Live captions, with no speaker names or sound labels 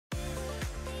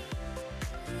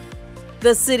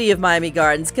The City of Miami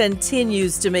Gardens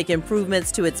continues to make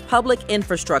improvements to its public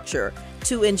infrastructure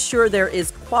to ensure there is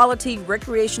quality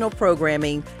recreational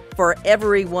programming for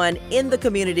everyone in the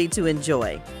community to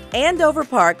enjoy. Andover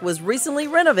Park was recently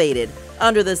renovated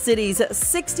under the city's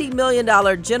 $60 million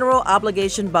general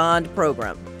obligation bond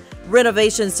program.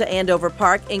 Renovations to Andover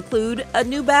Park include a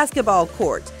new basketball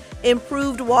court,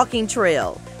 improved walking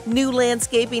trail, new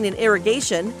landscaping and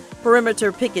irrigation,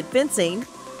 perimeter picket fencing,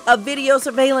 a video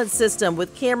surveillance system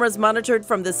with cameras monitored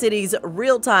from the city's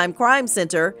real-time crime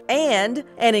center, and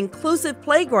an inclusive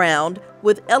playground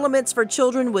with elements for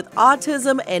children with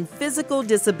autism and physical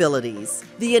disabilities.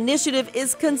 The initiative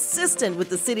is consistent with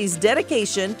the city's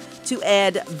dedication to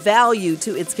add value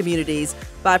to its communities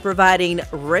by providing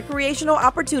recreational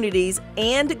opportunities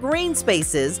and green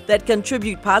spaces that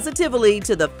contribute positively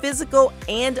to the physical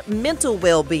and mental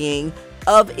well-being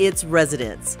of its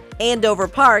residents. Andover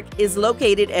Park is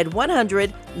located at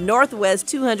 100 Northwest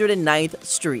 209th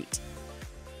Street.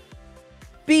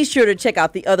 Be sure to check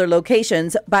out the other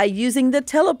locations by using the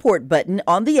teleport button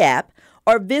on the app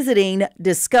or visiting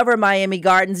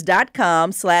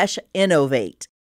discovermiamigardens.com/innovate.